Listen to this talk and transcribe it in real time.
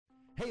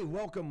Hey,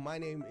 welcome. My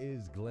name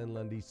is Glenn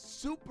Lundy.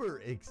 Super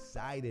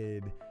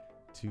excited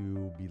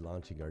to be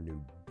launching our new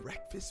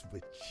Breakfast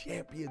with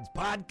Champions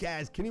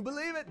podcast. Can you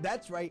believe it?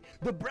 That's right.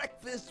 The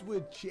Breakfast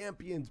with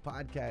Champions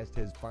podcast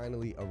has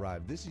finally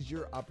arrived. This is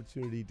your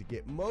opportunity to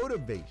get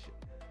motivation,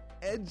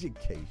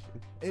 education,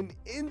 and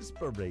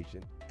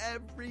inspiration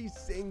every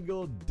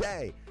single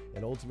day.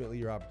 And ultimately,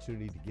 your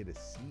opportunity to get a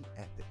seat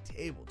at the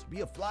table, to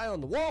be a fly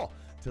on the wall,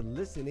 to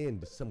listen in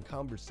to some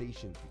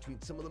conversations between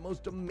some of the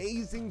most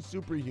amazing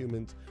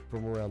superhumans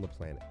from around the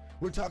planet.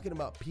 We're talking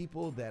about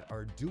people that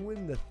are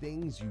doing the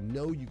things you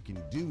know you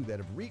can do, that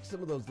have reached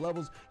some of those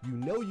levels you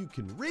know you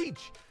can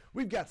reach.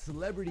 We've got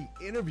celebrity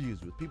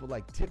interviews with people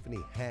like Tiffany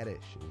Haddish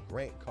and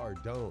Grant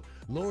Cardone,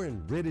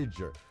 Lauren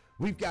Rittiger.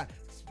 We've got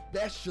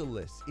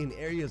specialists in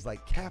areas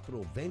like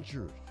capital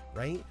ventures,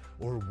 right?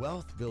 Or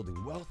wealth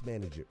building, wealth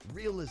management,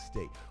 real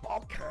estate,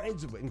 all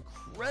kinds of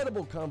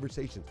incredible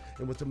conversations.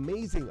 And what's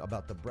amazing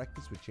about the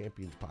Breakfast with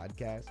Champions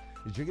podcast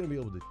is you're going to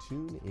be able to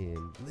tune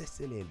in,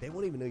 listen in. They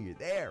won't even know you're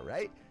there,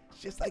 right? It's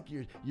just like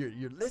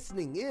you're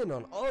listening in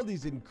on all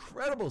these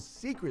incredible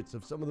secrets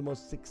of some of the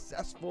most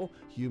successful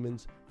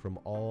humans from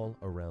all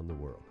around the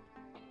world.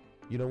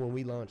 You know, when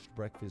we launched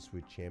Breakfast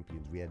with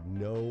Champions, we had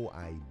no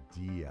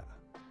idea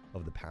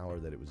of the power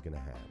that it was going to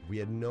have. We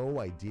had no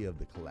idea of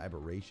the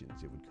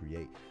collaborations it would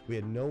create. We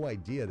had no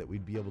idea that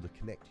we'd be able to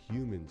connect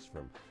humans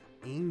from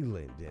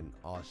England and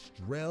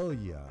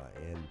Australia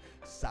and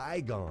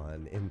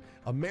Saigon and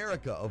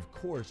America, of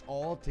course,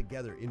 all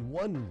together in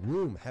one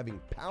room,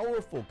 having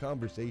powerful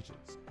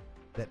conversations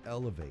that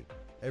elevate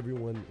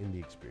everyone in the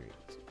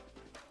experience.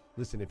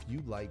 Listen, if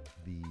you like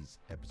these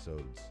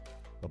episodes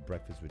of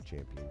Breakfast with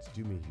Champions,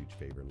 do me a huge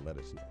favor and let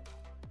us know.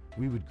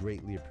 We would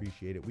greatly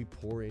appreciate it. We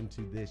pour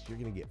into this. You're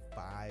going to get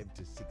 5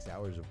 to 6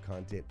 hours of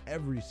content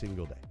every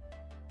single day,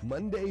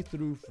 Monday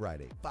through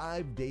Friday,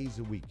 5 days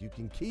a week. You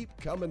can keep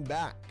coming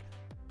back.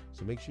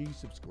 So make sure you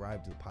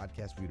subscribe to the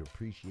podcast. We'd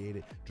appreciate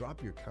it.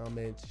 Drop your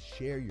comments,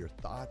 share your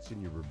thoughts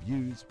and your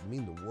reviews. It would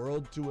mean the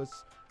world to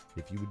us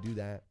if you would do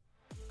that.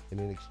 And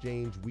in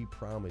exchange, we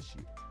promise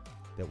you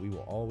that we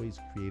will always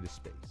create a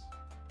space,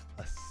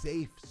 a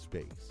safe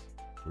space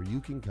where you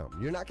can come.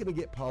 You're not going to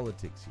get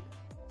politics here.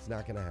 It's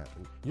not going to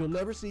happen. You'll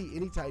never see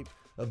any type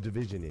of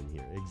division in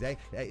here.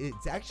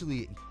 It's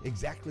actually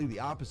exactly the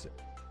opposite.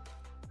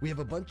 We have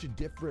a bunch of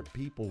different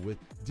people with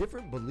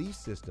different belief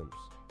systems,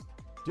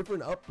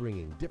 different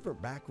upbringing, different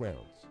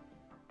backgrounds.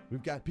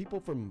 We've got people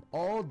from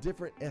all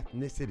different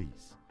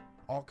ethnicities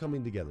all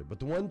coming together. But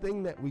the one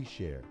thing that we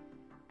share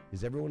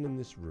is everyone in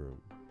this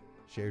room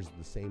shares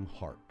the same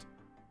heart.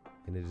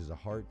 And it is a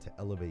heart to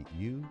elevate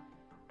you,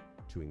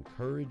 to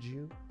encourage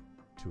you,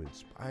 to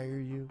inspire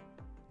you,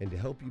 and to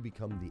help you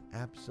become the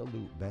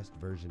absolute best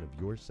version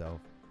of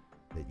yourself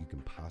that you can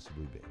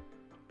possibly be.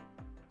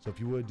 So if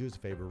you would, do us a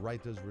favor,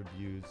 write those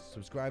reviews,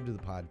 subscribe to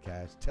the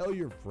podcast, tell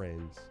your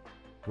friends.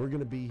 We're going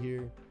to be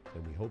here,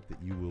 and we hope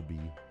that you will be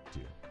too.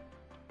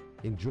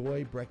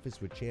 Enjoy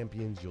Breakfast with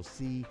Champions. You'll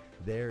see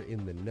there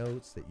in the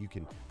notes that you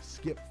can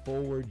skip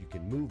forward, you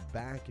can move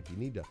back. If you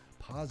need to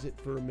pause it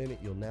for a minute,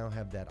 you'll now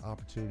have that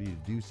opportunity to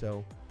do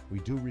so. We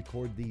do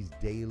record these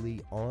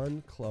daily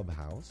on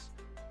Clubhouse.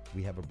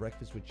 We have a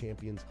Breakfast with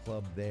Champions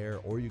club there,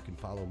 or you can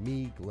follow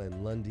me,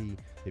 Glenn Lundy,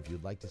 if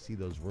you'd like to see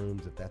those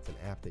rooms. If that's an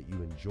app that you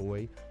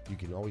enjoy, you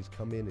can always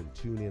come in and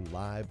tune in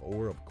live,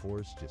 or of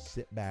course, just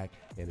sit back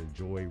and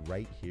enjoy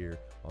right here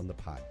on the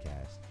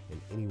podcast and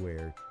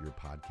anywhere your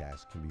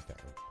podcast can be found.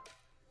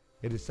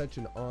 It is such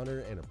an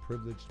honor and a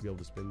privilege to be able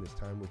to spend this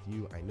time with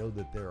you. I know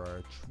that there are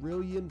a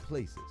trillion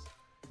places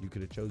you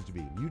could have chose to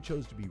be. You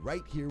chose to be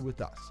right here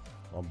with us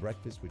on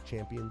Breakfast with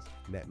Champions,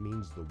 and that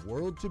means the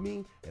world to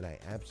me, and I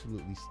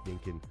absolutely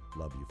stinking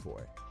love you for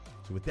it.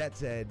 So with that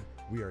said,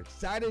 we are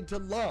excited to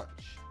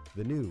launch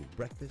the new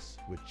Breakfast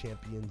with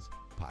Champions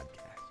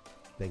podcast.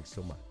 Thanks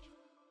so much.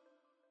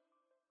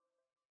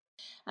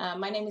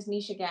 My name is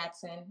Nisha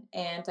Gatson,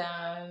 and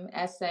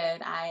as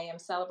said, I am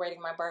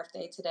celebrating my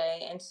birthday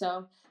today. And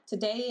so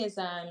today is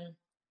an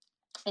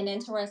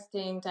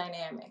interesting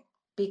dynamic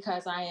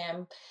because I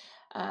am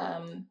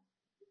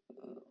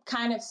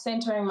kind of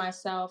centering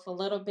myself a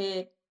little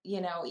bit,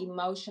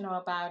 emotional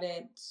about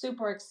it,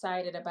 super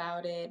excited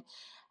about it.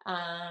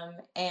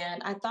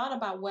 And I thought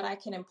about what I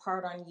can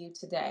impart on you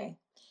today.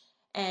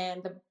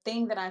 And the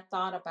thing that I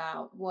thought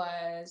about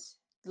was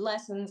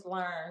lessons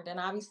learned. And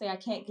obviously I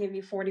can't give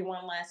you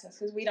 41 lessons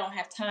because we don't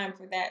have time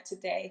for that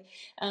today.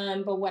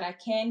 But what I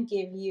can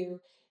give you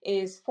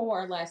is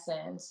 4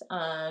 lessons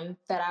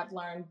that I've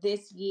learned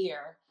this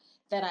year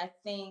that I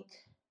think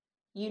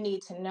you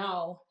need to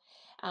know,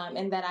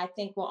 and that I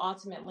think will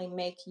ultimately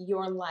make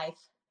your life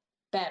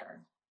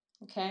better.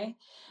 Okay.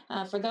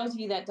 For those of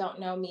you that don't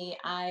know me,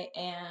 I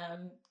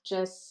am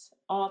just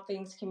all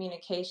things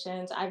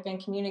communications. I've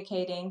been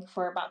communicating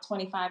for about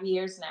 25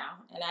 years now.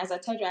 And as I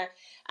told you,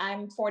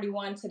 I'm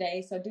 41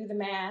 today, so do the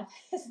math.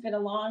 It's been a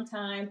long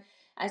time.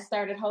 I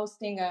started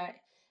hosting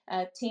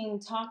a teen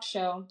talk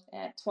show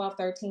at 12,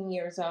 13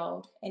 years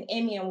old, an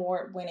Emmy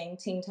Award winning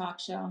teen talk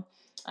show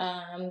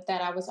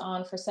that I was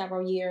on for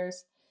several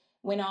years.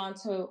 went on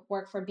to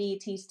work for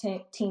BET's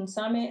Teen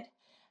Summit,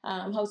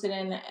 hosted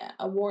an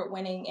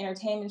award-winning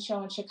entertainment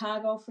show in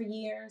Chicago for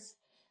years,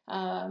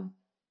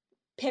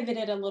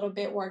 pivoted a little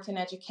bit, worked in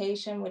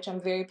education, which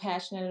I'm very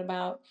passionate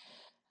about,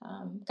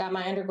 got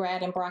my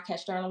undergrad in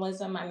broadcast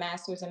journalism, my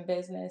master's in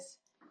business,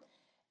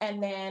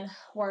 and then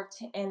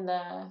worked in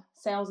the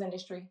sales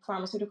industry,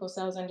 pharmaceutical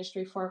sales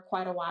industry for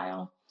quite a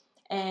while.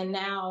 And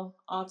now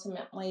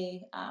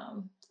ultimately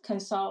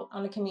consult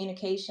on the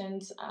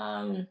communications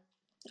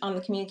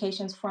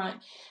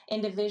front,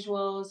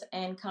 individuals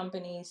and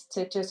companies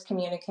to just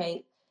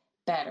communicate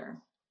better.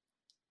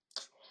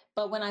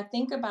 But when I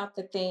think about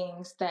the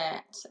things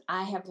that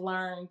I have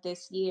learned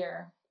this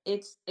year,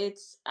 it's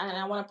and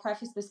I want to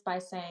preface this by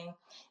saying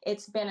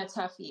it's been a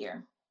tough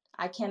year.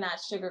 I cannot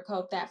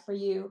sugarcoat that for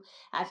you.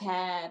 I've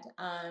had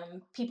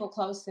people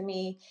close to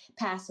me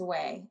pass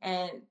away,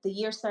 and the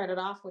year started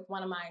off with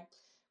one of my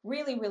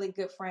really, really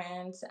good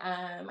friends.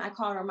 I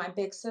call her my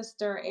big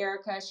sister,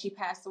 Erica. She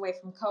passed away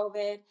from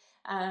COVID.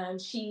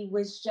 She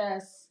was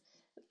just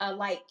a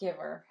light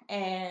giver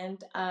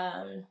and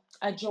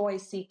a joy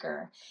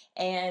seeker.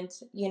 And,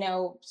 you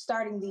know,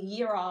 starting the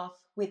year off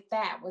with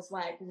that was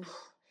like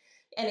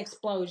an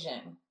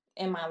explosion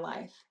in my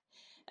life.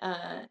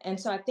 And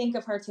so I think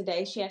of her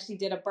today. She actually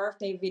did a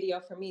birthday video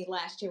for me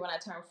last year when I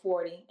turned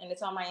 40, and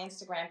it's on my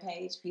Instagram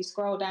page. If you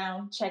scroll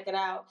down, check it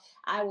out.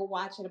 I will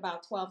watch it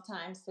about 12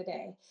 times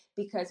today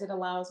because it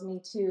allows me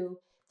to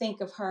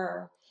think of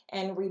her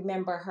and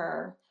remember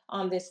her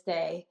on this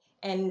day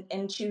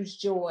and choose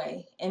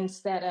joy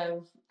instead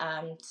of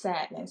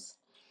sadness.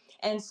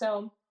 And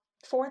so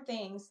 4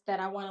 things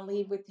that I want to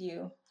leave with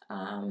you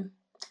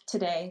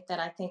today that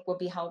I think will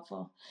be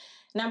helpful.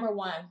 Number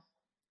 1,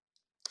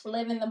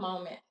 live in the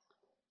moment.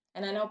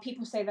 And I know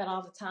people say that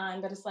all the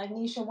time, but it's like,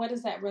 Nisha, what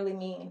does that really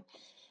mean?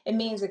 It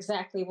means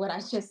exactly what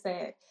I just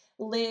said.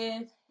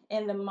 Live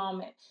in the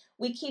moment.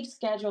 We keep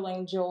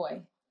scheduling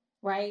joy,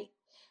 right?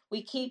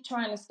 We keep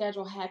trying to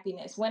schedule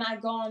happiness. When I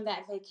go on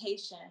that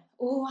vacation,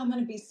 oh, I'm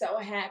going to be so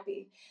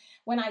happy.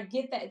 When I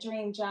get that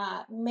dream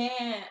job,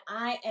 man,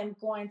 I am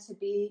going to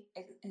be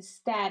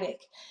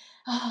ecstatic.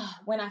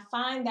 When I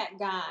find that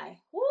guy,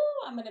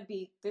 I'm going to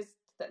be this.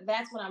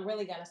 That's when I'm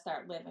really going to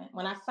start living.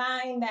 When I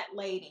find that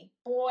lady,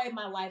 boy,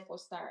 my life will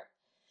start.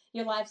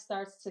 Your life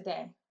starts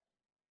today.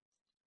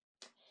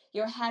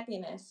 Your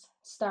happiness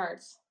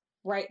starts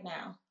right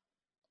now.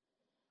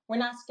 We're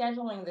not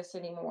scheduling this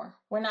anymore.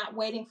 We're not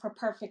waiting for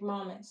perfect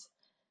moments.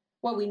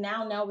 What we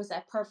now know is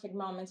that perfect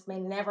moments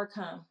may never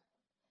come.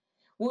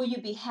 Will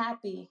you be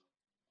happy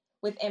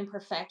with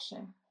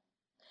imperfection?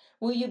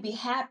 Will you be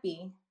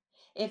happy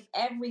if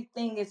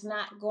everything is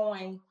not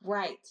going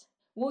right?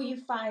 Will you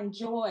find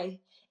joy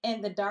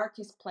in the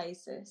darkest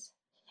places,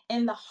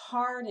 in the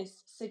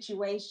hardest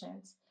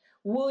situations?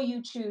 Will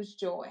you choose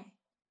joy?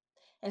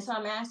 And so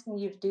I'm asking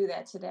you to do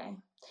that today.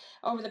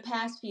 Over the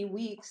past few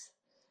weeks,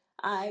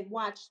 I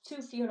watched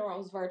 2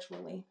 funerals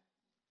virtually.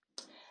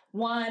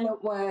 One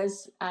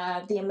was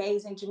the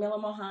amazing Jamila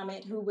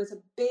Muhammad, who was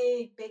a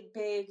big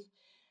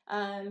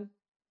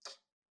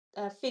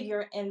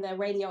figure in the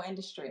radio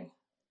industry.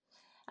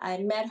 I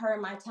met her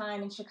in my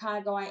time in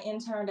Chicago. I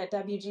interned at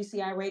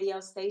WGCI radio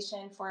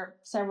station for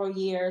several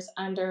years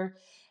under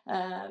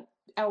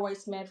Elroy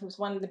Smith, who's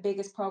one of the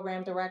biggest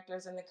program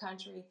directors in the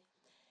country.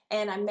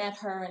 And I met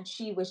her, and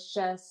she was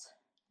just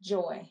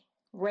joy,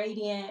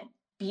 radiant,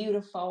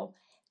 beautiful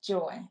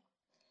joy.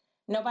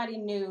 Nobody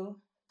knew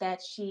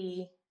that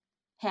she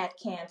had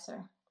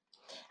cancer.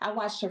 I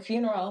watched her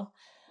funeral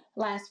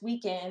last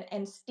weekend,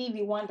 and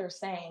Stevie Wonder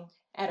sang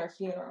at her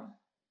funeral.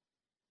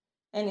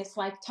 And it's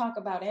like, talk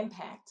about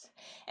impact.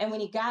 And when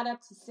he got up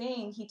to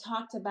sing, he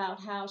talked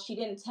about how she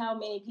didn't tell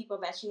many people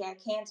that she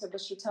had cancer, but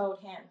she told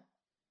him.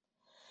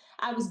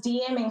 I was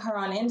DMing her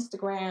on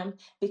Instagram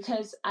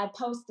because I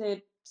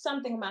posted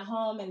something in my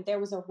home and there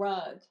was a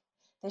rug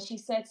that she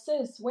said,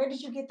 sis, where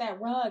did you get that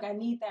rug? I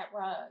need that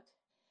rug.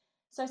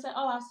 So I said,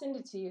 oh, I'll send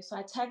it to you. So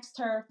I text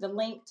her the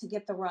link to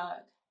get the rug.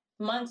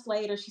 Months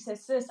later, she said,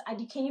 sis,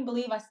 can you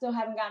believe I still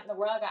haven't gotten the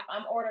rug?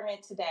 I'm ordering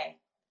it today.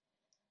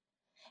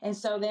 And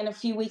so then a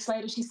few weeks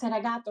later, she said, I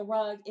got the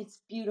rug. It's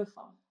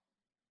beautiful.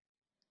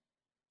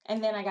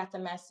 And then I got the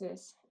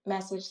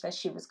message that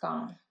she was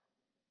gone.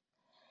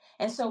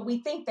 And so we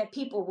think that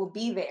people will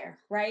be there,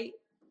 right?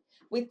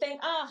 We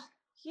think, I'll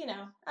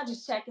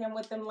just check in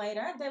with them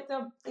later.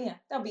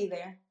 They'll be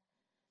there.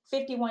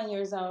 51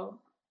 years old,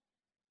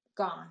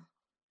 gone.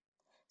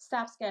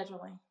 Stop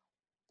scheduling.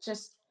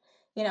 Just,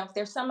 if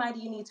there's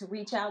somebody you need to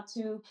reach out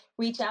to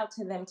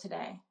them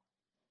today.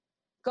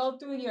 Go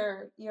through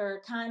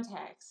your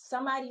contacts.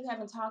 Somebody you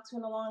haven't talked to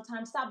in a long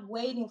time, stop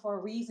waiting for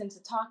a reason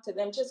to talk to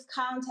them. Just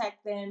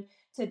contact them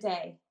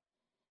today.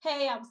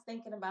 Hey, I was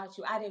thinking about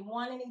you. I didn't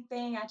want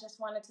anything. I just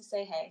wanted to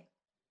say, hey.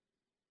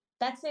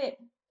 That's it.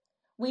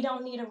 We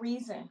don't need a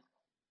reason.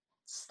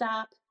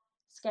 Stop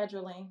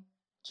scheduling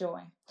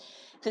joy.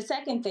 The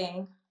second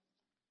thing,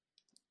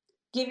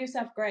 give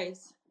yourself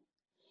grace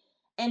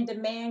and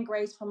demand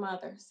grace from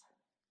others.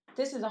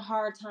 This is a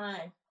hard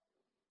time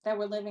that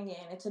we're living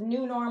in. It's a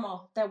new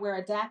normal that we're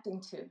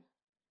adapting to.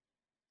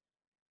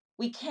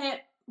 We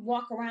can't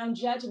walk around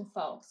judging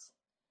folks.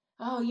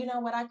 Oh, you know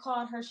what? I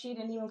called her. She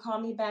didn't even call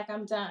me back.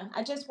 I'm done.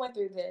 I just went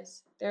through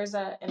this. There's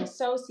an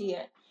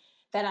associate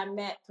that I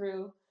met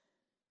through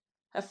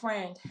a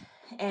friend.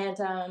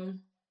 And,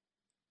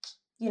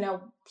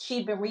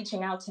 she'd been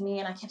reaching out to me,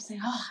 and I kept saying,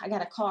 oh, I got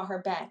to call her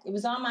back. It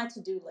was on my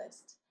to-do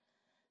list.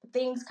 But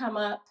things come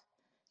up.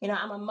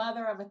 I'm a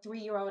mother of a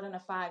 3-year-old and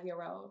a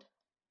 5-year-old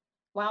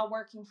while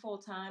working full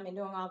time and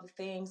doing all the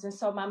things. And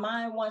so my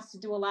mind wants to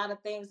do a lot of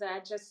things that I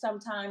just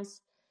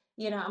sometimes,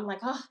 I'm like,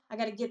 oh, I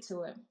got to get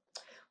to it.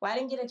 Well, I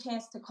didn't get a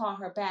chance to call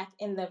her back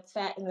in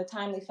the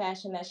timely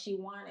fashion that she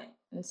wanted.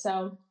 And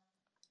so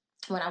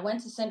when I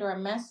went to send her a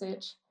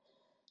message,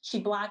 she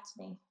blocked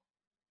me.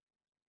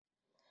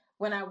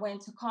 When I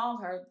went to call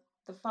her,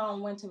 the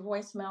phone went to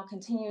voicemail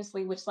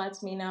continuously, which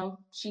lets me know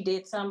she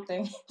did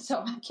something,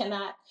 so I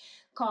cannot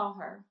call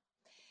her.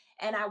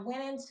 And I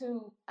went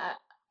into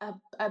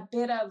a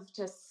bit of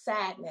just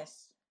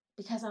sadness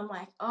because I'm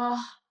like,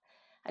 oh,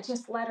 I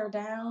just let her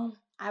down.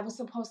 I was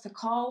supposed to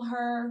call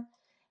her,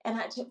 and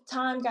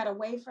time got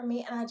away from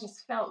me, and I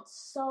just felt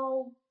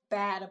so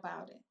bad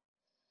about it.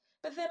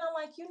 But then I'm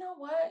like, you know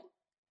what?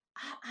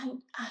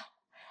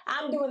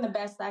 I'm doing the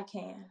best I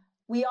can.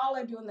 We all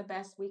are doing the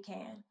best we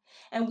can.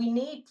 And we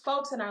need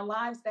folks in our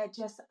lives that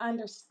just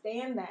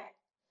understand that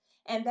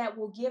and that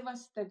will give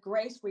us the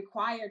grace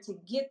required to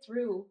get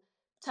through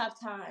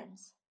tough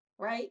times,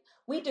 right?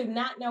 We do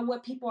not know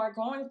what people are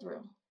going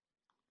through.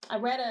 I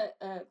read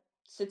a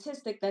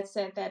statistic that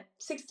said that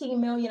 16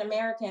 million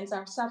Americans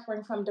are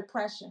suffering from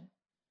depression.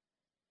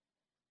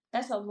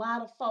 That's a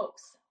lot of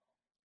folks.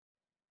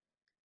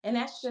 And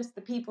that's just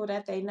the people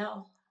that they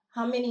know.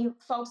 How many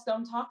folks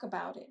don't talk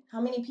about it? How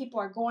many people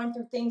are going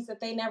through things that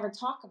they never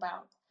talk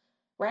about,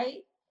 right?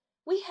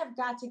 We have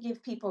got to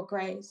give people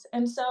grace.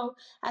 And so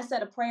I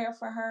said a prayer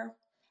for her.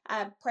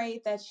 I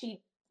prayed that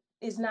she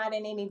is not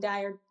in any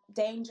dire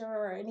danger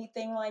or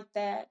anything like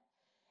that.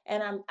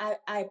 And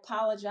I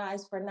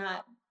apologize for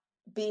not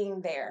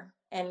being there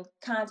and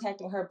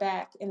contacting her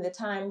back in the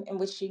time in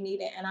which she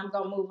needed. And I'm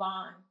going to move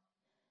on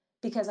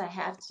because I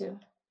have to.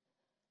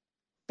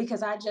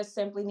 Because I just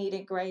simply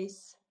needed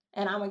grace,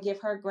 and I'm going to give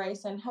her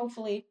grace, and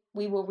hopefully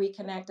we will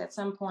reconnect at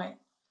some point.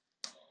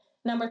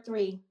 Number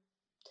 3,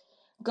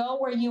 go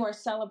where you are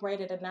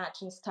celebrated and not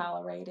just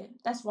tolerated.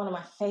 That's one of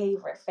my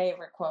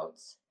favorite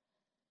quotes.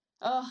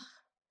 Oh,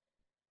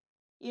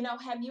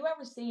 have you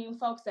ever seen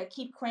folks that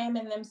keep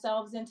cramming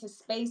themselves into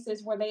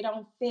spaces where they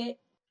don't fit,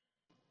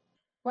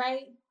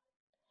 right?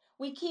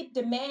 We keep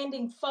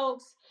demanding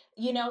folks,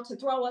 to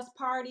throw us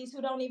parties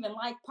who don't even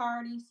like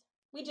parties.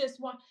 We just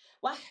want,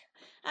 why?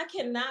 I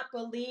cannot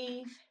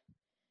believe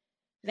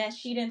that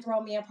she didn't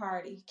throw me a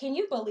party. Can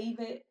you believe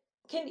it?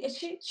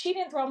 She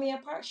didn't throw me a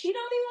party. She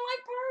don't even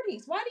like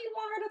parties. Why do you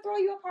want her to throw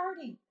you a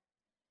party?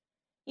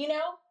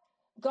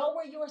 Go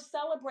where you are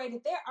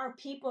celebrated. There are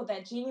people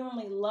that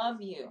genuinely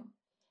love you.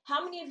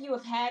 How many of you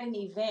have had an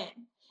event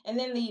and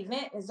then the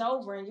event is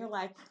over and you're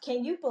like,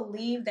 can you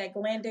believe that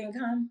Glenn didn't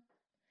come?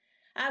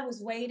 I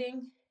was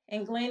waiting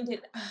and Glenn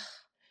didn't,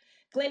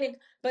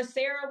 but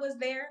Sarah was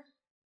there.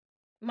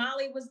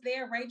 Molly was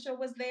there. Rachel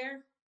was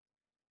there.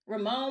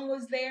 Ramon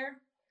was there.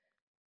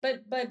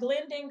 But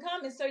Glenn didn't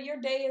come, and so your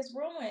day is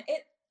ruined.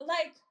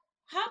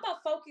 How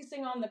about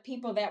focusing on the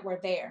people that were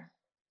there?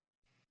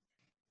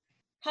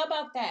 How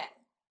about that?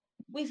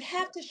 We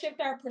have to shift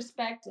our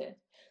perspective.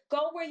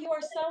 Go where you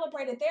are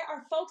celebrated. There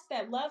are folks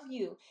that love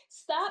you.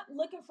 Stop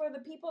looking for the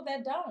people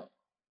that don't.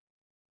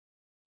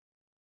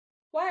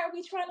 Why are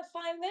we trying to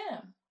find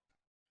them?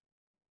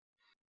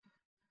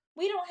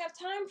 We don't have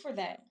time for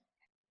that.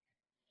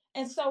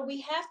 And so we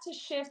have to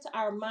shift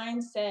our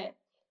mindset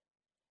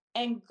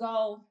and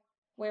go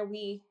where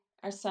we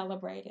are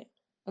celebrated.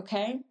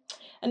 Okay?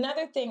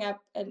 Another thing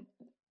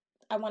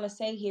I want to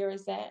say here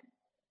is that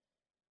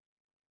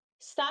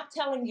stop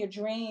telling your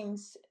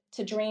dreams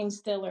to dream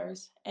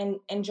stillers and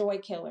joy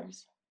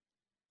killers.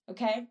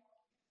 Okay?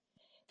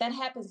 That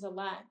happens a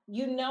lot.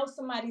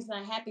 Somebody's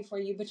not happy for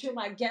you, but you're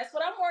like, guess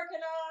what I'm working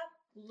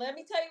on? Let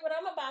me tell you what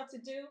I'm about to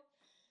do.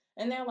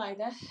 And they're like,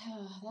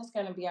 that's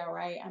going to be all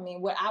right. I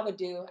mean, what I would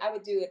do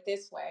it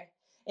this way.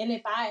 And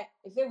if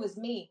it was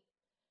me,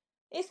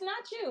 it's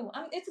not you.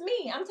 It's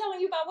me. I'm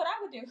telling you about what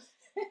I would do.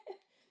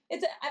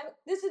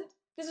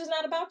 This is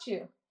not about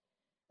you,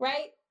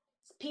 right?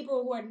 It's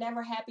people who are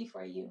never happy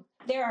for you.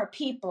 There are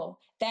people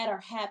that are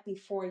happy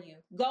for you.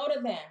 Go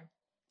to them.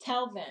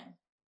 Tell them.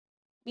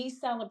 Be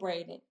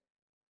celebrated.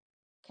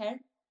 Okay?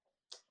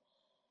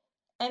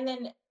 And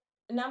then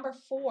number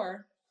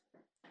 4,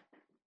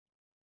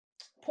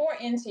 pour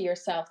into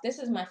yourself. This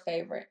is my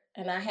favorite,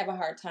 and I have a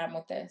hard time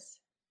with this.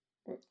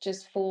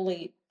 Just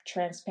fully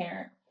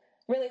transparent.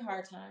 Really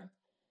hard time.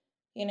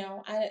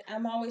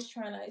 I'm always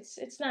trying to,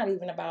 it's not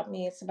even about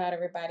me. It's about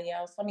everybody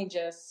else. No,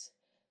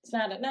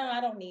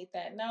 I don't need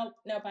that. Nope,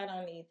 I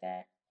don't need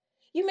that.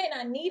 You may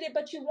not need it,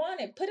 but you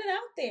want it. Put it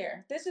out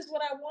there. This is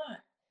what I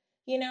want.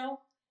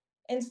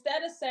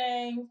 Instead of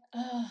saying,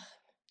 oh,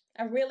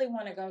 I really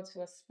want to go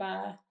to a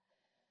spa.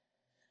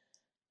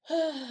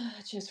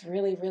 Just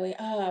really, really,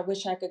 I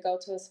wish I could go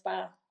to a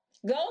spa.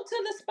 Go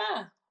to the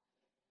spa.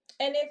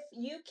 And if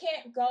you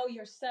can't go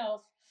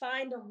yourself,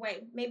 find a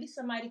way. Maybe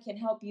somebody can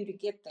help you to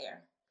get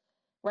there,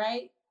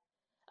 right?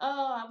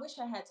 Oh, I wish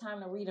I had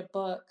time to read a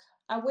book.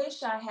 I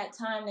wish I had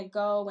time to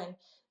go and,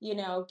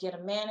 get a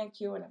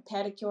manicure and a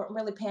pedicure and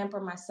really pamper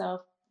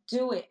myself.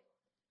 Do it.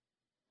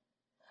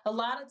 A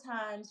lot of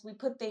times we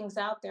put things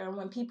out there, and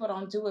when people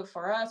don't do it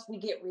for us, we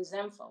get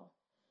resentful.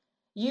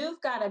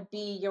 You've got to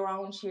be your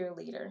own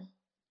cheerleader,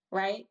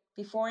 right?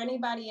 Before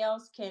anybody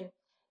else can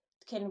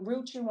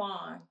root you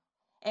on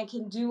and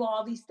can do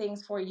all these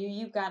things for you,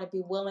 you've got to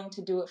be willing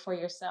to do it for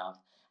yourself.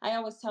 I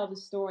always tell the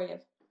story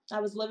of I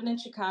was living in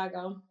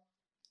Chicago.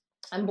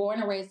 I'm born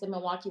and raised in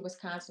Milwaukee,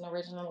 Wisconsin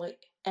originally,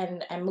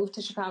 and moved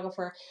to Chicago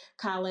for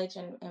college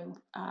and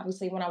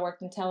obviously when I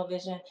worked in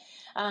television.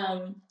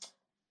 Um,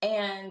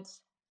 and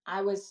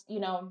I was,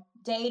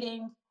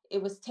 dating.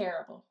 It was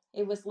terrible.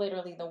 It was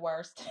literally the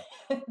worst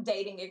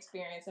dating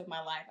experience of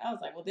my life. I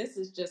was like, well, this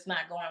is just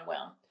not going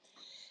well.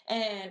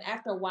 And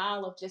after a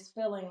while of just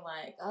feeling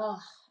like, oh,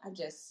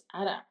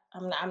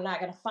 I'm not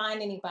going to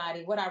find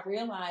anybody. What I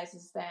realized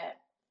is that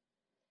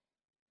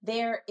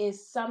there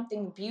is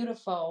something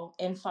beautiful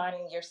in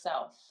finding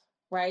yourself,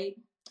 right?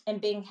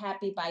 And being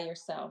happy by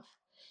yourself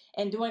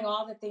and doing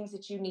all the things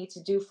that you need to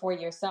do for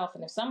yourself.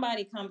 And if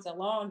somebody comes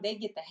along, they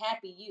get the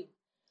happy you,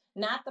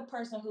 not the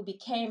person who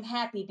became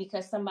happy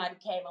because somebody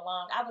came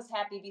along. I was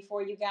happy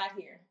before you got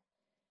here.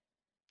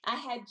 I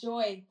had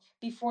joy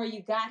before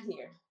you got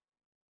here,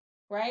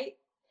 right?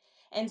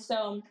 And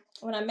so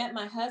when I met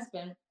my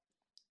husband,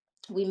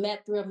 we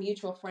met through a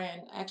mutual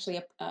friend,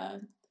 actually,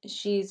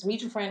 she's a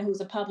mutual friend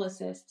who's a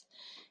publicist.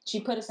 She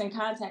put us in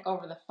contact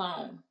over the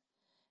phone.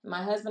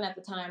 My husband at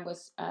the time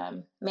was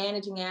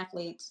managing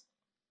athletes,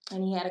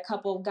 and he had a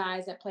couple of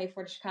guys that played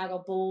for the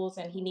Chicago Bulls,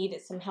 and he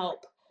needed some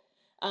help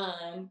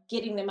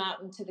getting them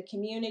out into the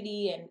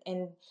community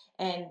and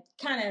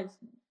kind of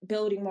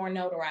building more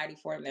notoriety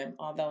for them,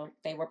 although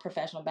they were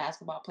professional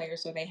basketball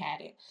players, so they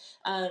had it.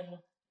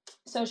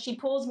 So she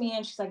pulls me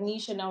in. She's like,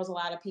 Nisha knows a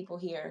lot of people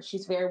here.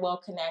 She's very well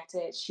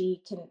connected.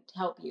 She can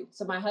help you.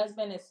 So my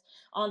husband is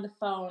on the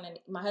phone, and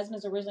my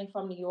husband's originally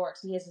from New York,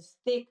 so he has this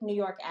thick New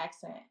York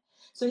accent.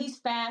 So he's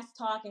fast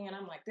talking, and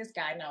I'm like, this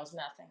guy knows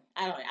nothing.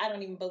 I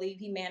don't even believe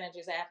he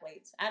manages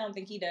athletes. I don't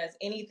think he does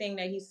anything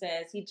that he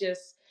says.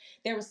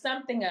 There was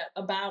something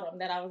about him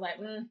that I was like,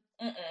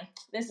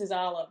 this is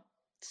all a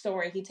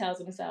story he tells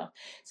himself.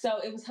 So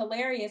it was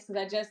hilarious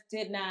because I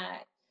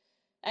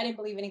didn't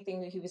believe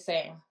anything that he was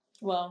saying.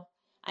 Well,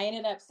 I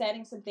ended up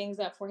setting some things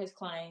up for his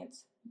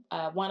clients.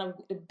 One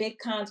of the big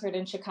concert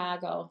in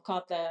Chicago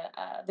called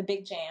the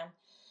Big Jam.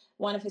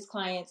 One of his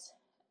clients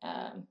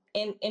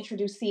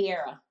introduced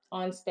Sierra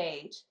on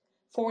stage.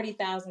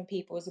 40,000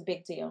 people is a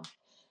big deal.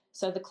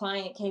 So the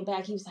client came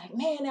back. He was like,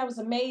 man, that was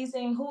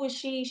amazing. Who is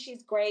she?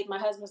 She's great. My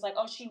husband was like,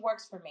 oh, she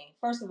works for me.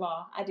 First of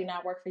all, I do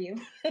not work for you.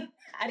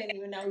 I didn't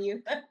even know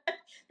you.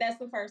 That's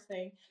the first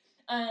thing.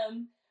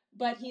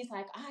 But he's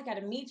like, I got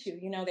to meet you.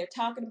 They're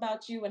talking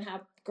about you and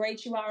how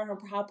great you are,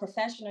 how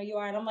professional you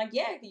are. And I'm like,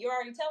 yeah, you're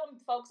already telling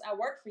folks I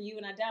work for you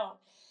and I don't.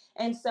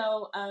 And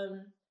so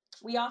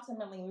we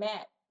ultimately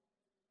met,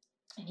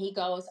 and he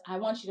goes, I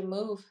want you to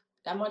move.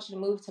 I want you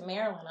to move to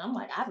Maryland. I'm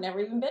like, I've never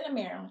even been to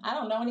Maryland. I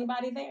don't know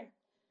anybody there.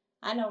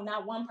 I know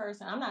not one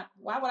person.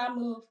 Why would I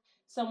move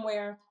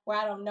somewhere where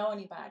I don't know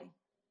anybody?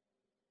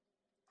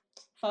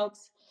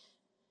 Folks,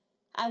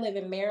 I live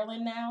in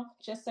Maryland now,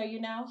 just so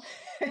you know.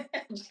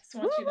 Just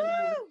want you to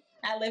know.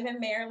 I live in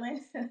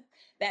Maryland.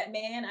 That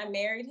man, I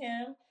married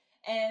him.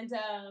 And,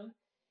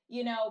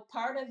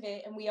 part of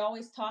it, and we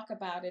always talk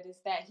about it, is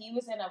that he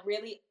was in a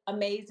really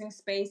amazing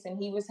space and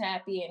he was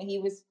happy and he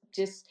was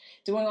just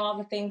doing all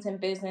the things in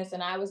business.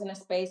 And I was in a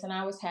space and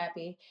I was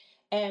happy.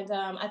 And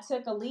I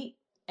took a leap.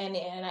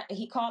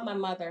 He called my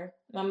mother.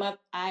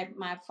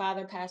 My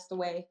father passed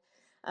away.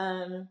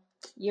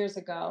 Years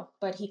ago,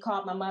 but he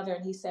called my mother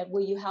and he said,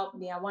 will you help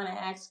me? I want to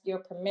ask your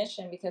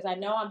permission because I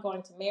know I'm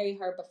going to marry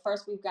her, but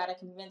first we've got to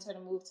convince her to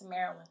move to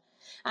Maryland.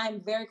 I'm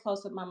very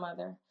close with my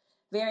mother,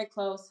 very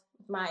close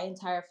with my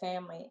entire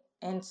family.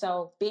 And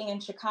so being in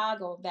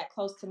Chicago, that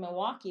close to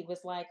Milwaukee,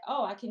 was like,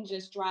 oh, I can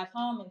just drive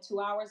home in 2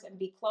 hours and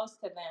be close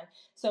to them.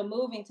 So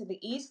moving to the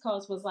East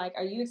Coast was like,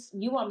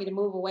 you want me to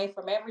move away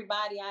from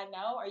everybody I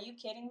know? Are you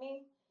kidding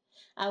me?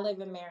 I live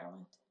in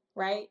Maryland,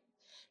 right?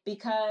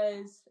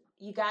 Because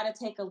you got to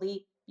take a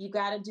leap. You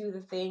got to do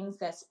the things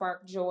that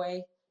spark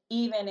joy,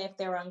 even if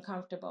they're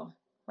uncomfortable,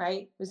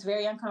 right? It was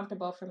very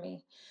uncomfortable for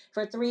me.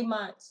 For 3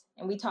 months,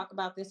 and we talk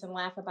about this and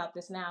laugh about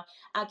this now,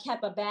 I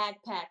kept a bag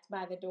packed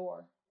by the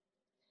door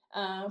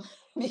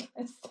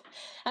because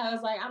I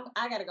was like,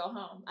 I got to go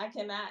home. I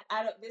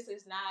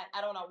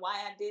don't know why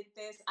I did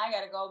this. I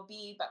got to go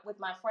be with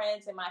my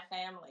friends and my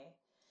family.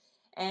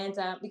 And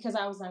because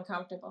I was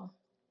uncomfortable.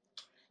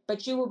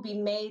 But you will be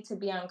made to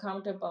be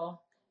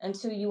uncomfortable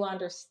until you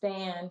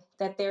understand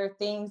that there are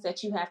things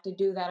that you have to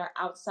do that are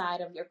outside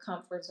of your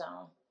comfort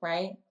zone,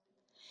 right?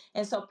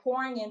 And so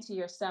pouring into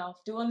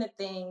yourself, doing the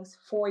things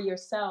for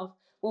yourself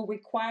will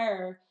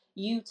require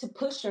you to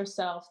push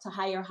yourself to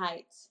higher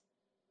heights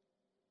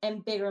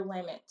and bigger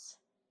limits.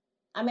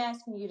 I'm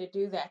asking you to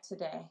do that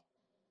today.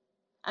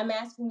 I'm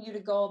asking you to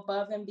go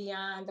above and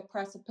beyond the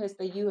precipice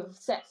that you have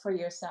set for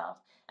yourself.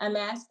 I'm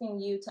asking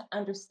you to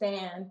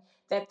understand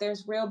that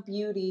there's real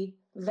beauty,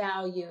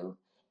 value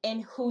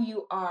in who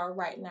you are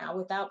right now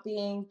without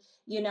being,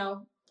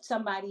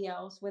 somebody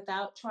else,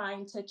 without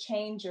trying to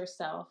change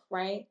yourself,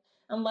 right?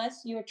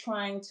 Unless you're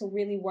trying to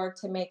really work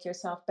to make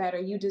yourself better,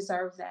 you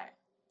deserve that.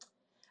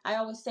 I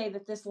always say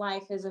that this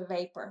life is a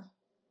vapor.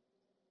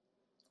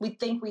 We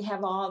think we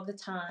have all the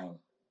time,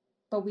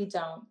 but we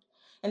don't.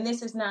 And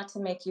this is not to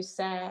make you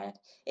sad.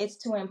 It's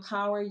to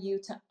empower you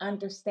to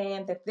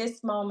understand that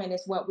this moment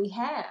is what we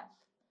have.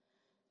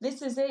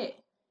 This is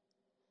it.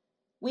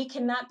 We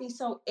cannot be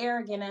so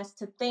arrogant as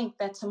to think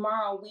that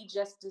tomorrow we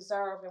just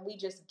deserve and we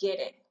just get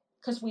it,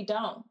 because we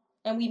don't,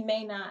 and we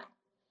may not.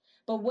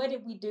 But what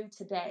did we do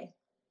today?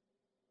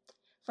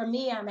 For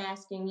me, I'm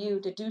asking you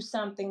to do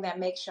something that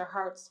makes your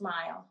heart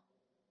smile.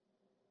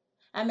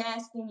 I'm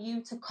asking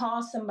you to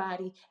call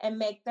somebody and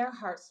make their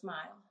heart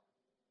smile.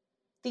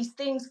 These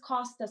things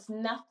cost us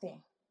nothing.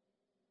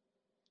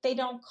 They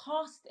don't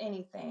cost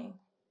anything.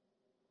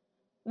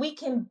 We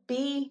can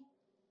be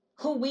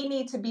who we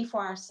need to be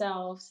for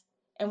ourselves,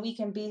 and we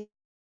can be,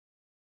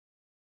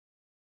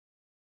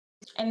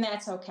 and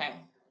that's okay.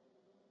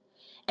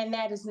 And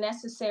that is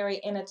necessary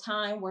in a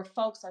time where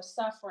folks are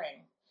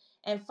suffering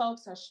and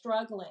folks are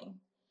struggling,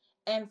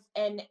 and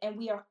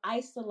we are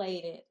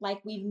isolated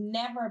like we've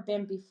never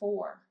been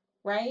before,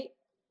 right?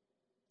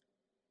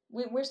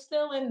 We're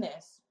still in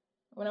this.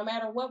 No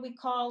matter what we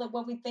call it,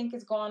 what we think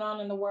is going on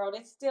in the world,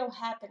 it's still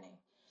happening.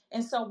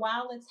 And so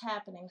while it's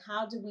happening,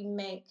 how do we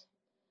make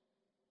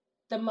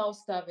the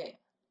most of it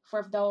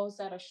for those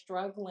that are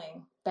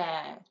struggling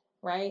bad,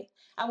 right?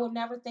 I will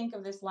never think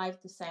of this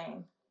life the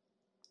same.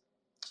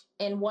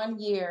 In 1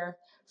 year,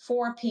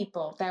 4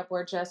 people that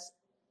were just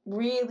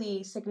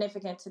really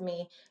significant to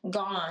me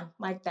gone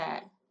like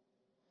that.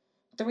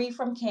 3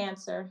 from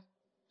cancer,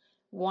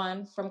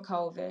 1 from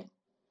COVID.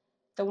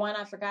 The one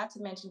I forgot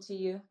to mention to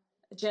you,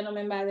 a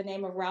gentleman by the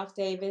name of Ralph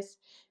Davis,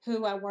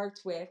 who I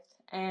worked with,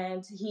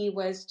 and he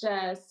was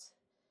just,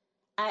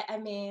 I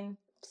mean,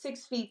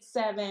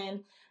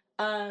 6'7",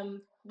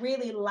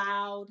 really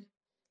loud.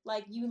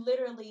 Like you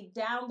literally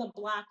down the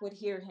block would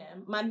hear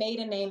him. My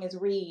maiden name is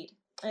Reed.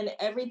 And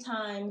every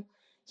time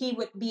he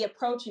would be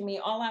approaching me,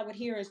 all I would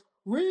hear is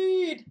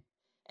Reed.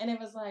 And it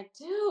was like,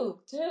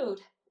 dude.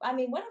 I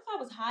mean, what if I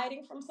was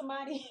hiding from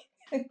somebody?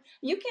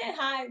 You can't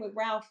hide with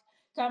Ralph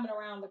coming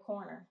around the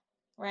corner,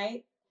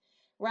 right?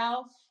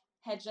 Ralph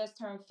had just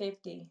turned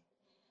 50,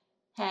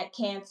 had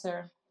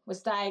cancer,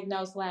 was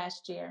diagnosed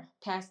last year,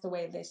 passed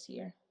away this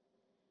year.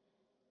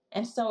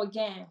 And so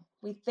again,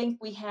 we think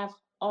we have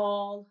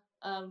all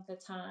of the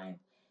time.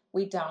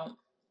 We don't.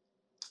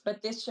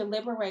 But this should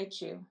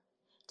liberate you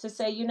to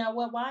say, you know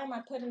what, why am I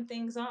putting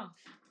things off?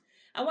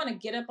 I want to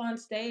get up on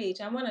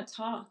stage. I want to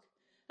talk.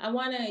 I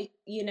want to,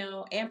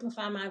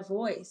 amplify my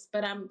voice,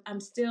 but I'm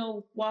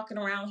still walking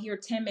around here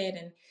timid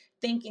and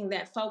thinking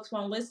that folks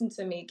won't listen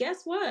to me.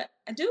 Guess what?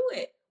 Do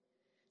it.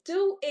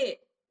 Do it.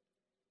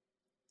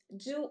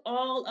 Do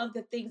all of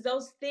the things,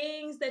 those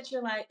things that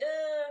you're like,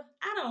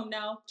 I don't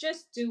know,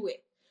 just do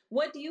it.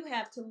 What do you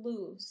have to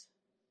lose?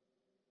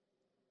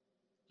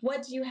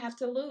 What do you have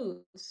to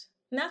lose?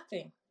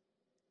 Nothing.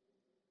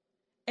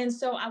 And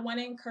so I want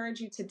to encourage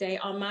you today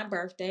on my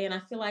birthday, and I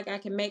feel like I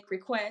can make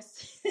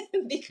requests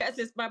because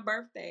it's my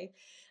birthday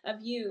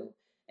of you.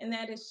 And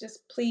that is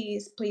just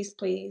please, please,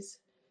 please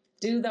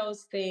do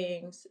those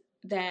things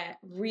that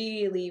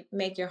really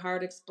make your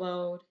heart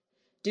explode.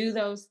 Do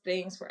those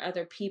things for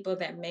other people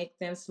that make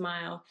them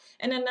smile.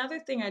 And another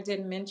thing I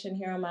didn't mention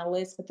here on my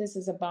list, but this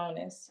is a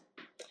bonus.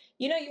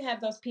 You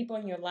have those people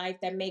in your life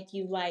that make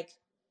you like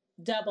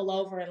double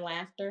over in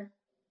laughter.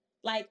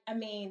 Like, I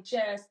mean,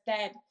 just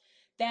that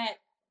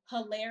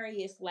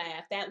hilarious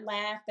laugh, that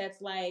laugh that's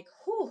like,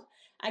 whew,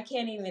 I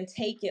can't even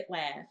take it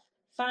laugh.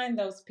 Find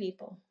those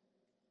people.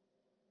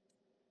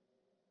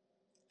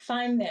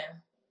 Find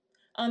them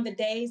on the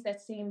days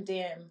that seem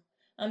dim,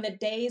 on the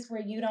days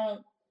where you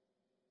don't,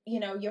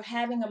 you're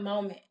having a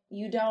moment.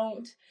 You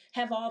don't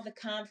have all the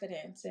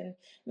confidence, and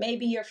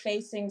maybe you're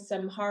facing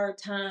some hard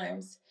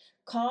times.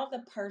 Call the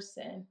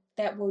person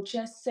that will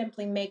just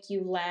simply make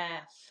you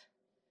laugh.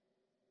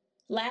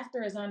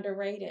 Laughter is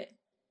underrated.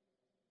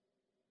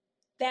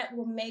 That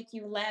will make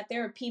you laugh.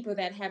 There are people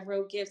that have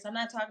real gifts. I'm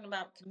not talking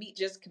about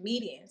just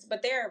comedians,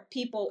 but there are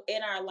people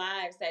in our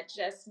lives that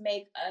just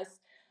make us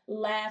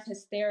laugh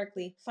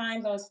hysterically.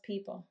 Find those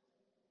people,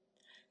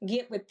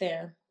 get with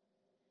them,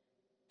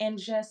 and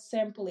just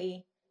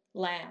simply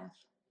laugh.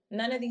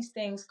 None of these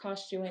things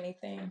cost you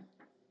anything.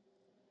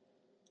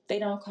 They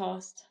don't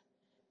cost,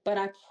 but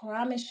I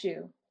promise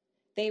you,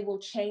 they will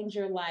change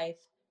your life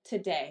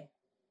today.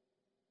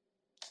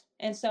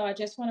 And so I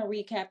just want to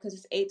recap because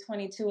it's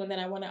 8:22, and then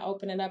I want to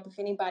open it up if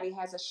anybody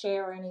has a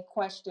share or any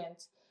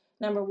questions.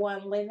 Number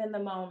one, live in the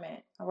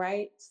moment, all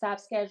right? Stop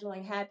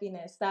scheduling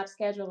happiness, stop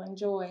scheduling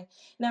joy.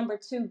 Number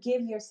two,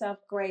 give yourself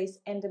grace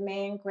and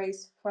demand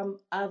grace from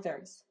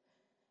others.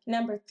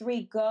 Number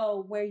three,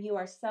 go where you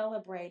are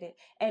celebrated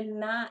and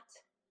not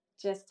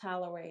just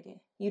tolerated.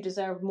 You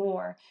deserve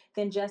more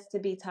than just to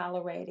be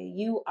tolerated.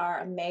 You are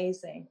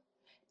amazing,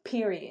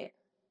 period.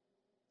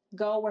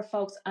 Go where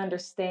folks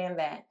understand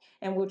that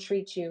and will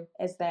treat you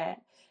as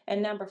that.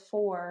 And number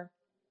four,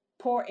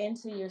 pour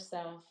into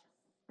yourself.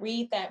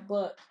 Read that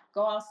book.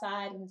 Go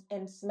outside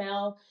and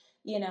smell,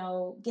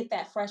 get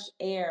that fresh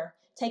air.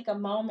 Take a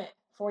moment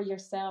for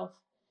yourself.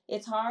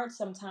 It's hard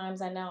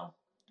sometimes, I know.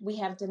 We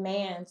have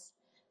demands,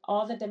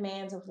 all the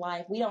demands of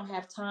life. I don't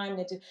have time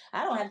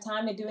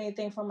to do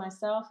anything for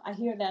myself. I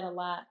hear that a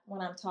lot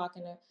when I'm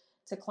talking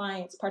to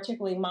clients,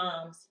 particularly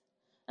moms.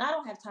 I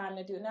don't have time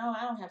to do, no,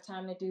 I don't have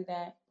time to do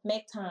that.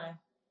 Make time.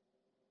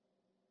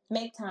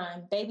 Make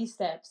time. Baby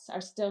steps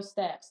are still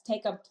steps.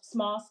 Take a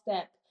small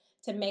step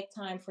to make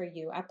time for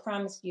you. I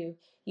promise you,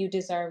 you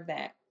deserve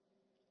that.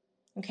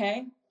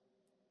 Okay?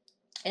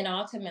 And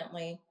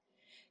ultimately,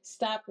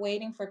 stop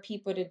waiting for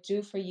people to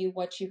do for you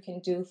what you can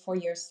do for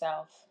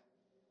yourself.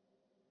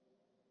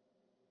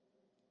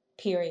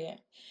 Period.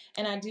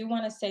 And I do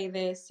want to say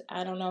this.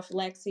 I don't know if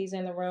Lexi's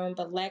in the room,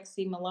 but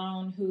Lexi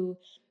Malone, who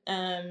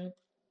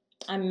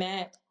I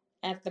met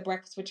at the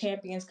Breakfast with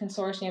Champions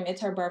Consortium.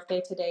 It's her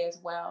birthday today as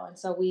well. And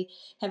so we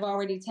have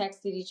already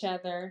texted each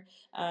other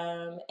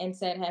and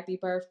said happy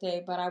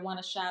birthday. But I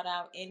want to shout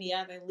out any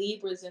other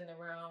Libras in the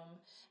room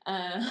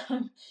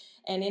and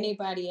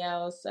anybody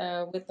else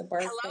with the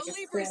birthday. Hello,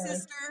 Libra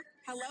sister.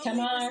 Hello, come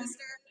Libra on.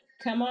 sister.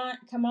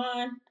 Come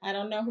on. I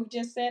don't know who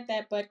just said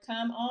that, but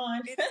come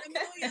on. It's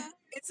Amelia.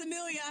 It's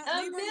Amelia.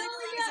 Libra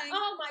rising.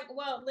 Oh my,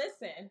 well,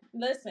 listen,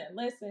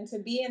 to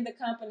be in the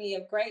company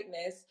of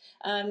greatness.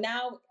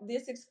 Now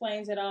this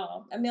explains it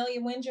all.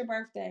 Amelia, when's your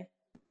birthday?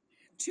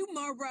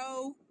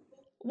 Tomorrow.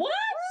 What?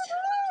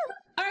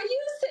 Are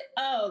you,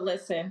 oh,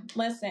 listen.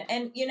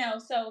 And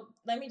so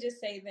let me just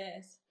say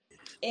this.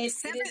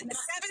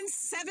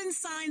 Seven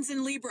signs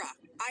in Libra.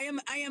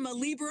 I am a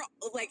Libra,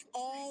 like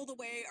all the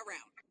way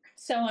around.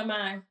 So am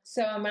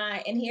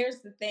I. And here's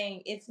the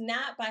thing. It's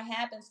not by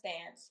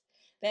happenstance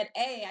that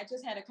I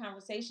just had a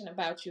conversation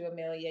about you,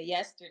 Amelia,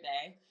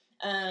 yesterday.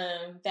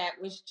 That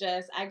was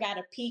just, I got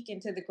a peek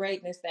into the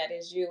greatness that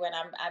is you. And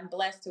I'm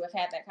blessed to have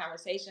had that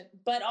conversation,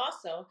 but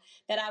also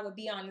that I would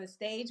be on the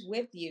stage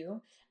with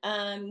you,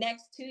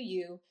 next to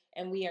you.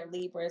 And we are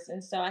Libras.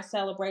 And so I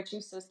celebrate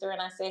you, sister.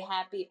 And I say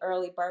happy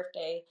early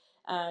birthday,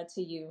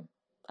 to you.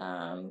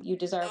 You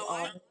deserve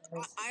all.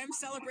 I am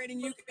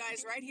celebrating you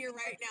guys right here,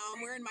 right now.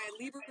 I'm wearing my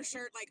Libra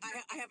shirt. Like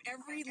I have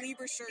every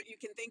Libra shirt you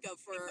can think of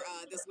for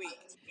this week.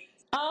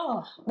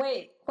 Oh,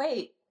 wait.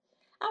 Why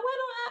don't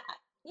I?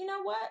 You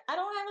know what? I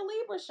don't have a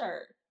Libra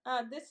shirt.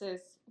 This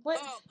is what?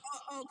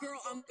 Oh, girl,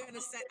 I'm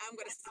gonna send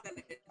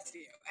it to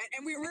you.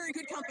 And we're in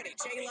good company.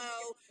 J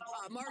Lo,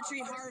 Marjorie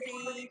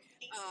Harvey.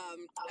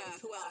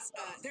 Who else?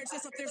 There's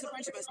a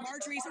bunch of us.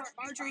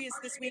 Marjorie is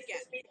this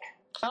weekend.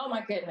 Oh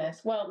my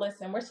goodness. Well,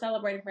 listen, we're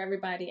celebrating for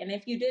everybody. And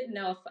if you didn't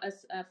know,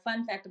 a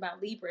fun fact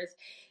about Libras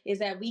is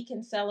that we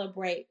can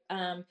celebrate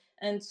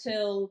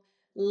until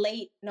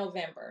late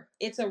November.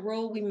 It's a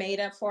rule we made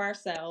up for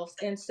ourselves.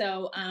 And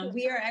so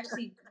we are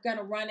actually going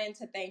to run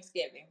into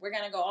Thanksgiving. We're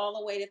going to go all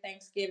the way to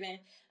Thanksgiving,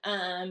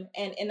 and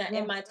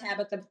in my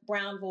Tabitha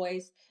Brown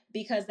voice,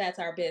 because that's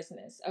our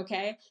business.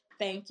 Okay.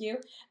 Thank you.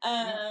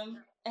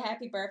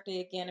 Happy birthday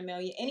again,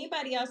 Amelia.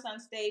 Anybody else on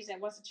stage that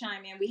wants to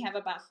chime in? We have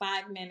about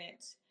 5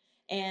 minutes.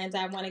 And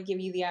I want to give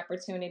you the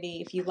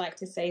opportunity if you'd like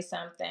to say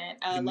something.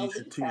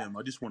 Nisha, TM,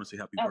 I just want to say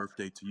happy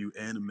birthday to you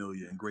and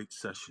Amelia, and great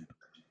session.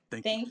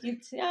 Thank you.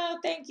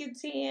 Thank you,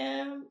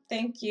 TM.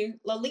 Thank you.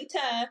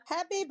 Lolita.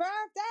 Happy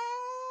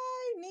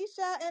birthday,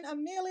 Nisha and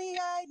Amelia.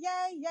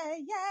 Yay,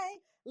 yay, yay.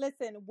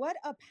 Listen, what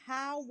a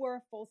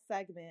powerful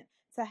segment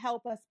to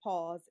help us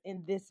pause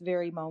in this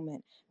very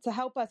moment, to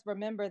help us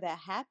remember that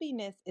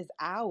happiness is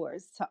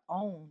ours to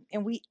own,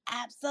 and we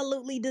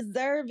absolutely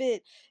deserve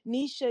it.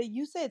 Nisha,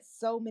 you said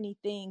so many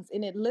things,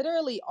 and it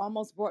literally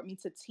almost brought me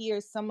to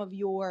tears, some of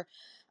your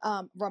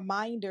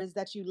reminders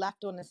that you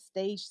left on the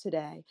stage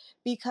today,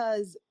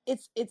 because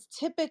it's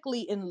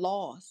typically in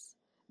loss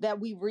that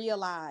we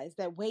realize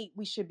that, wait,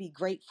 we should be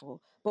grateful.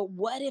 But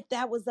what if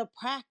that was a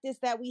practice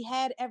that we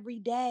had every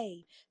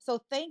day?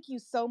 So thank you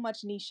so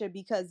much, Nisha,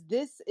 because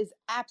this is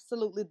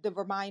absolutely the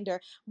reminder.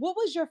 What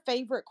was your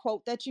favorite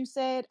quote that you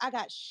said? I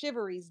got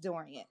shiveries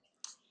during it.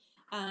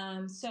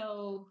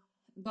 So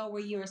go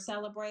where you are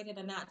celebrated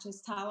and not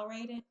just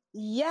tolerated.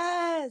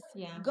 Yes.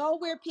 Yeah. Go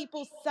where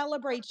people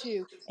celebrate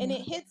you. And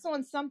it hits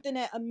on something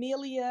that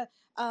Amelia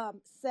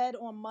said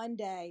on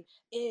Monday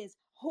is,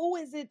 who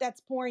is it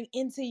that's pouring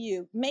into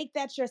you? Make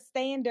that your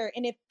standard.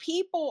 And if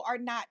people are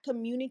not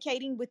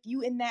communicating with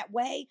you in that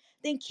way,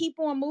 then keep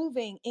on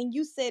moving. And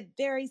you said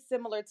very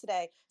similar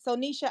today. So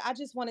Nisha, I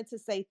just wanted to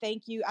say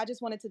thank you. I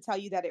just wanted to tell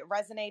you that it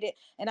resonated.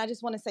 And I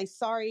just want to say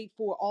sorry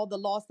for all the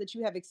loss that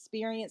you have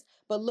experienced.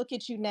 But look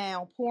at you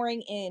now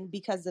pouring in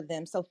because of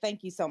them. So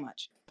thank you so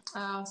much.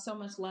 So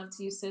much love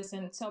to you, sis,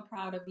 and so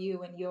proud of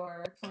you and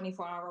your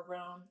 24-hour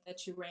room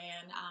that you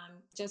ran.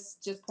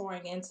 Just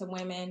pouring into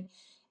women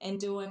and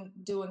doing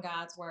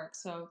God's work.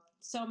 So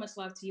much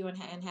love to you,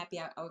 and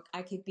happy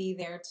I could be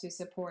there to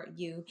support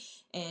you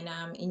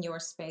in your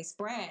space.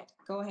 Brad,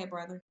 go ahead,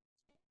 brother.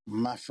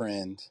 My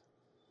friend,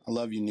 I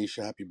love you,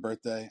 Nisha. Happy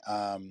birthday.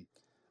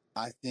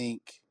 I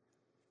think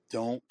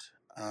don't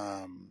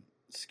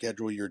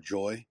schedule your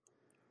joy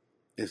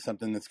is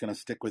something that's going to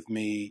stick with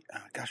me.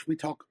 Gosh, we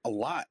talk a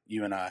lot,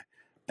 you and I,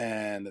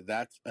 and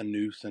that's a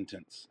new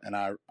sentence. And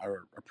I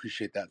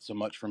appreciate that so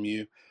much from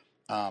you.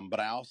 But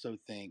I also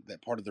think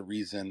that part of the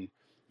reason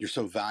you're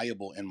so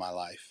valuable in my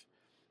life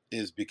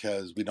is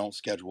because we don't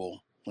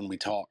schedule when we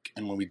talk.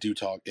 And when we do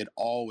talk, it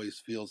always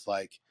feels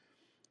like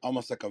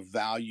almost like a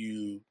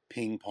value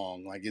ping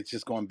pong. Like it's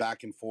just going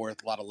back and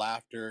forth, a lot of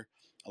laughter,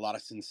 a lot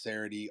of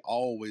sincerity,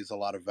 always a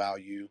lot of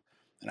value.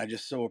 And I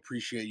just so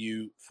appreciate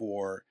you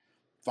for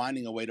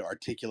finding a way to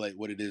articulate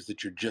what it is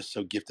that you're just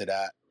so gifted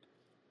at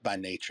by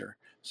nature.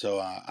 So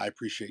I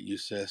appreciate you,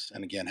 sis.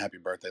 And again, happy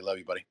birthday. Love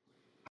you, buddy.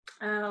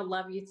 I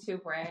love you too,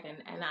 Brad.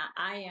 And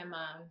I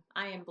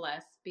am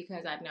blessed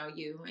because I know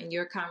you, and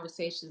your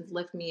conversations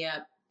lift me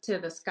up to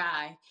the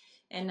sky.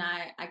 And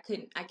I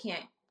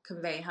can't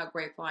convey how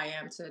grateful I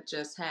am to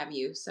just have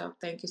you. So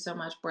thank you so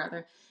much,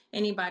 brother.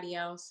 Anybody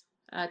else?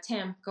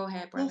 Tim, go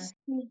ahead, brother.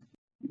 Yes.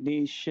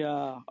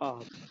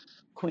 Nisha,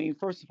 Queen,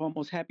 first and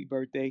foremost, happy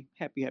birthday.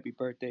 Happy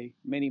birthday.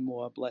 Many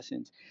more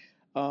blessings.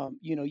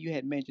 You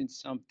had mentioned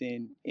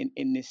something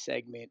in this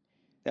segment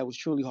that was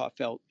truly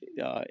heartfelt,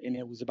 and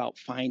it was about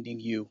finding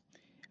you.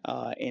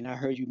 And I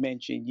heard you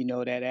mention,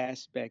 that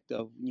aspect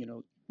of,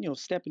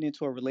 stepping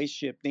into a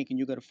relationship thinking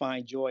you're going to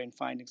find joy in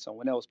finding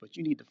someone else, but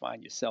you need to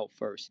find yourself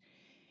first.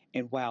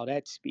 And wow,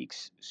 that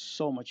speaks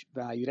so much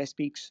value. That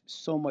speaks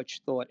so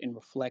much thought and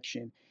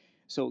reflection.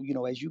 So,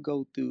 as you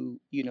go through,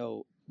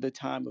 the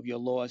time of your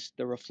loss,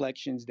 the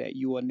reflections that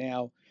you are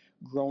now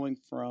growing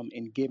from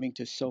and giving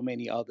to so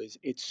many others,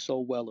 it's so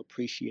well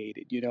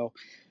appreciated.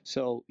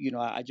 So,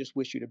 I just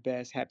wish you the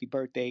best. Happy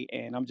birthday.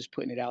 And I'm just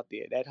putting it out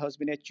there. That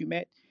husband that you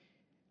met,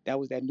 that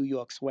was that New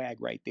York swag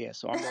right there.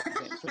 So I'm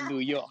representing for New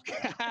York.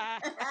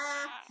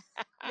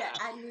 Yeah,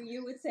 I knew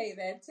you would say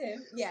that,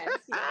 Tim. Yes,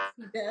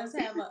 he does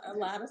have a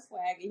lot of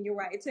swag, and you're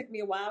right. It took me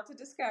a while to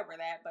discover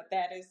that, but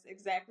that is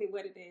exactly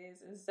what it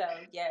is. And so,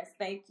 yes,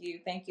 thank you,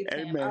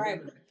 Tim. Amen. All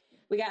right,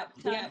 we got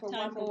time for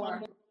one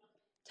more.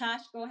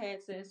 Tosh, go ahead,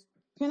 sis.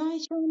 Can I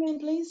chime in,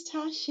 please?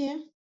 Tash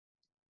here.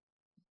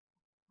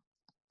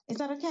 Is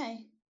that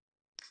okay?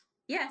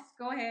 Yes,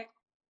 go ahead.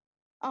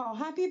 Oh,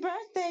 happy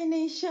birthday,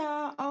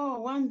 Nisha. Oh,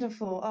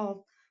 wonderful.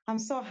 Oh, I'm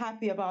so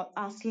happy about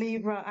us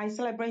Libra. I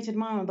celebrated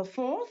mine on the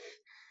 4th.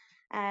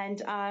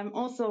 And I'm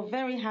also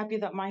very happy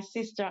that my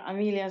sister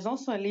Amelia is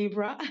also a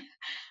Libra.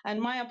 And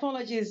my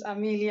apologies,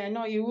 Amelia. I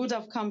know you would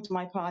have come to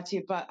my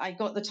party, but I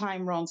got the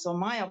time wrong. So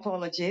my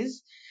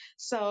apologies.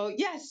 So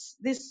yes,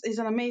 this is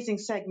an amazing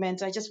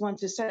segment. I just want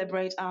to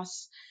celebrate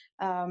us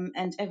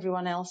and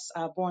everyone else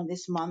born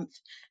this month.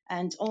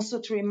 And also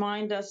to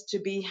remind us to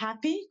be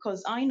happy,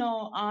 because I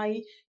know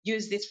I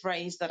use this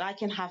phrase that I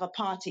can have a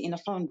party in a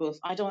phone booth.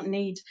 I don't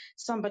need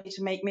somebody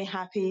to make me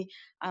happy,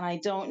 and I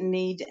don't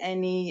need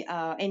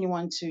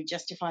anyone to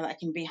justify that I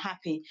can be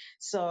happy.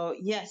 So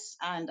yes,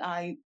 and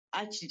I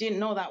actually didn't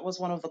know that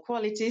was one of the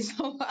qualities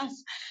of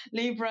us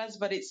Libras,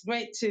 but it's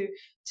great to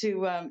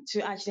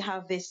actually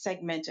have this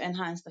segment to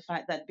enhance the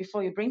fact that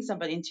before you bring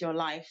somebody into your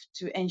life,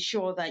 to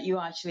ensure that you're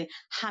actually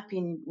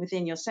happy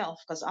within yourself,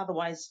 because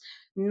otherwise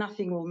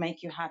nothing will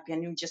make you happy,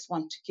 and you just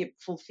want to keep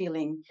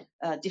fulfilling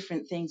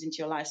different things into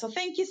your life. So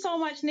thank you so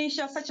much,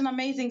 Nisha. Such an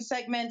amazing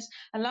segment.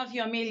 I love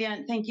you, Amelia,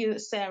 and thank you,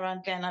 Sarah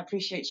and Glenn. I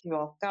appreciate you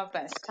all. God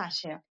bless.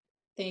 Tash here.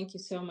 Thank you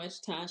so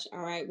much, Tosh.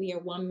 All right, we are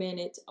 1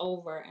 minute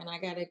over, and I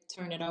got to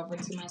turn it over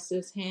to my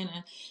sis,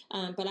 Hannah.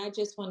 But I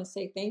just want to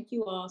say thank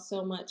you all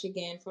so much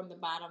again from the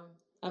bottom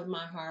of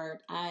my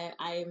heart. I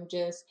am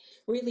just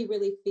really,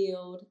 really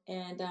filled.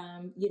 And,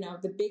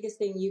 the biggest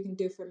thing you can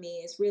do for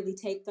me is really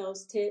take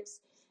those tips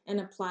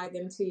and apply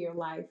them to your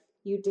life.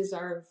 You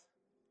deserve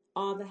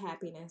all the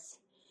happiness,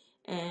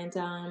 and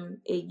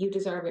you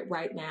deserve it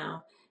right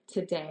now,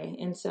 today.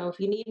 And so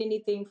if you need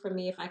anything from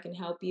me, if I can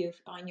help you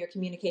on your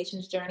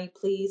communications journey,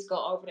 please go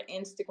over to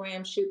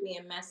Instagram, shoot me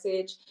a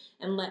message,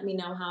 and let me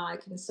know how I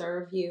can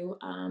serve you.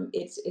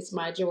 It's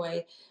my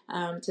joy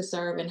to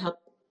serve and help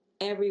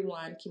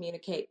everyone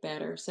communicate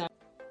better. So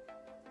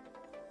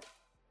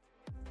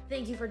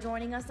thank you for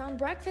joining us on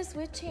Breakfast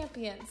with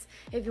Champions.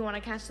 If you want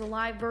to catch the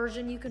live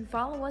version, you can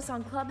follow us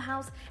on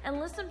Clubhouse and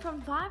listen from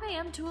 5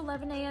 a.m. to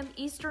 11 a.m.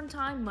 Eastern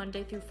Time,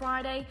 Monday through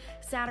Friday,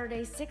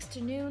 Saturdays 6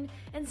 to noon,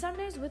 and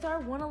Sundays with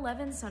our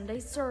 111 Sunday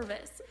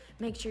service.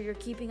 Make sure you're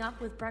keeping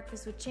up with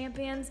Breakfast with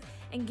Champions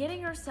and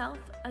getting yourself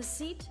a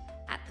seat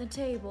at the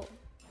table.